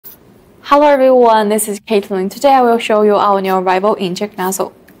Hello everyone, this is Caitlin. Today I will show you our new arrival inject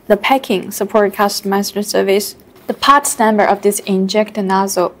nozzle. The packing support customized service. The part number of this inject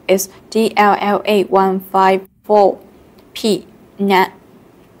nozzle is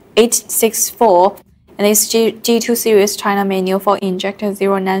DLLA154P864 and it's G2 series China manual for injector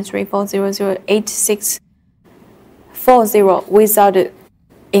 0934008640 without the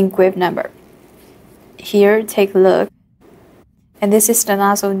engraved number. Here, take a look. And this is the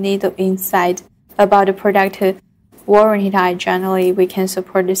nozzle needle inside. About the product warranty type, generally we can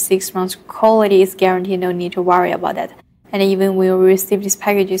support the 6 months quality is guaranteed, no need to worry about that. And even when we receive these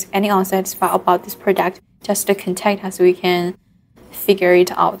packages, any unsatisfied about this product, just contact us, we can figure it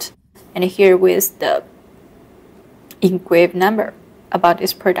out. And here with the engraved number about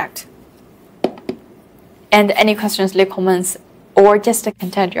this product. And any questions, leave comments or just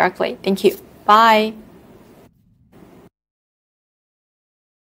contact directly. Thank you. Bye.